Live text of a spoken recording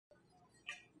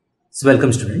So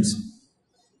welcome students.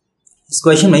 This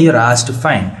question you are asked to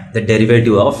find the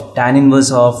derivative of tan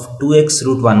inverse of 2x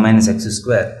root 1 minus x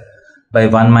square by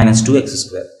 1 minus 2x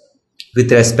square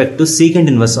with respect to secant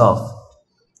inverse of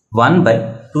 1 by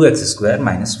 2x square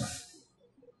minus 1.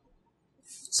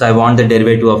 So I want the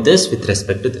derivative of this with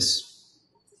respect to this.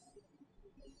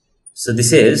 So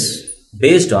this is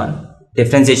based on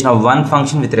differentiation of one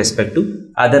function with respect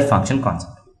to other function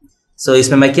concept. So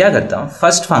इसमें मैं क्या करता हूँ,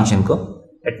 first function को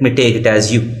let me take it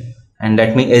as u and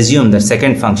let me assume the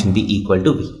second function be equal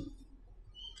to v.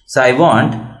 So I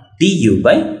want du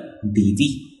by dv.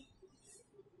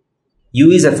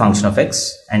 U is a function of x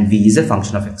and v is a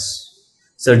function of x.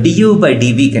 So du by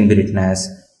dv can be written as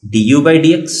du by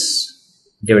dx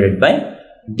divided by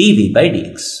dv by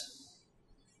dx.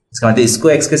 इसका मतलब इसको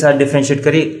x के साथ differentiate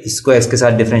करिए, इसको x के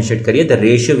साथ differentiate करिए, the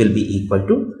ratio will be equal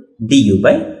to du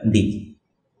by dv.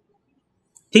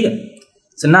 ठीक है.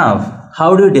 So now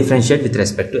how do you differentiate with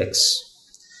respect to x?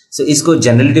 So इसको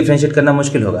जनरली डिफरेंशिएट करना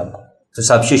मुश्किल होगा आपको, तो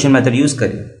सब्स्टिट्यूशन मेथड यूज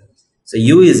करिए. So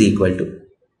u is equal to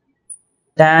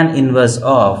tan inverse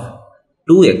of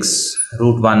 2x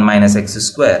root 1 minus x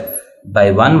square by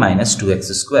 1 minus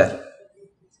 2x square.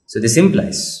 So this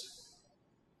implies,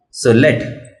 so let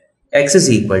x is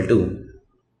equal to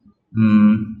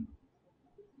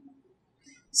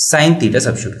sin theta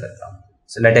substitute करता हूँ.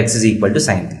 So let x is equal to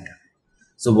sin theta.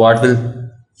 So what will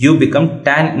u become?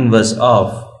 Tan inverse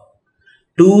of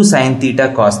 2 sin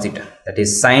theta cos theta, that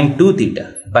is sin 2 theta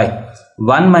by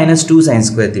 1 minus 2 sin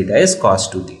square theta is cos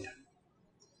 2 theta.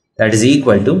 That is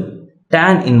equal to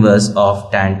tan inverse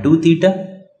of tan 2 theta,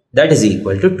 that is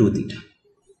equal to 2 theta.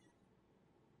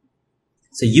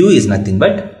 So u is nothing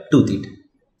but 2 theta.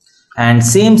 And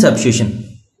same substitution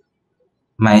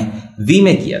मैं v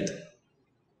में किया था.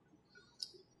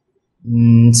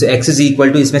 So x is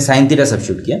equal to, इसमें sin theta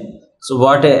substitute किया. So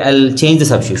what I'll change the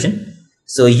substitution.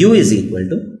 So u is equal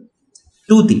to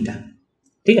 2 theta.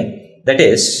 ठीक है? That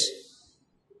is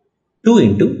 2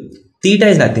 into theta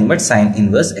is nothing but sin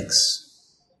inverse x.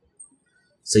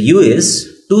 So u is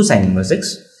 2 sin inverse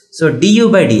x. So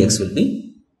du by dx will be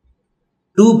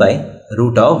 2 by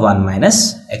root of 1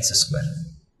 minus x square.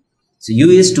 So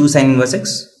u is 2 sin inverse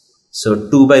x. So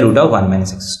 2 by root of 1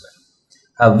 minus x square.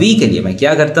 अब v के लिए मैं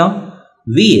क्या करता हूँ?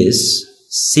 v is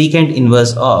secant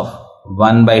inverse of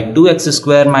 1 by 2x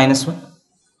square minus 1.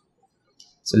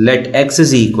 So let x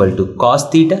is equal to cos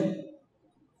theta.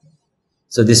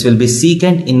 So this will be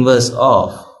secant inverse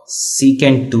of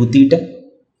secant 2 theta.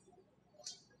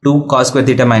 2 cos square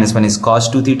theta minus 1 is cos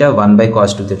 2 theta. 1 by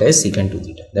cos 2 theta is secant 2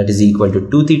 theta. That is equal to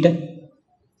 2 theta.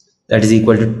 That is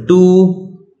equal to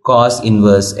 2 cos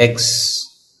inverse x.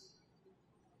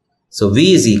 So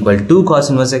v is equal to 2 cos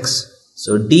inverse x.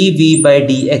 So dv by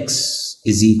dx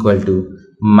is equal to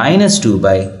minus 2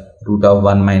 by root of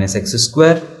 1 minus x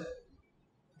square.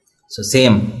 So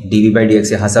same dv by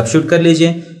dx यहाँ substitute कर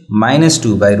लीजिए, minus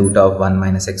 2 by root of 1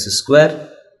 minus x square.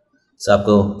 So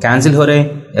आपको cancel हो रहे,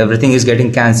 everything is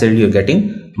getting cancelled, you're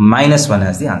getting minus 1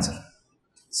 as the answer.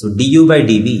 So du by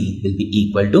dv will be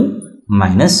equal to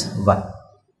minus 1.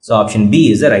 So option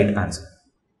B is the right answer.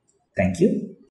 Thank you.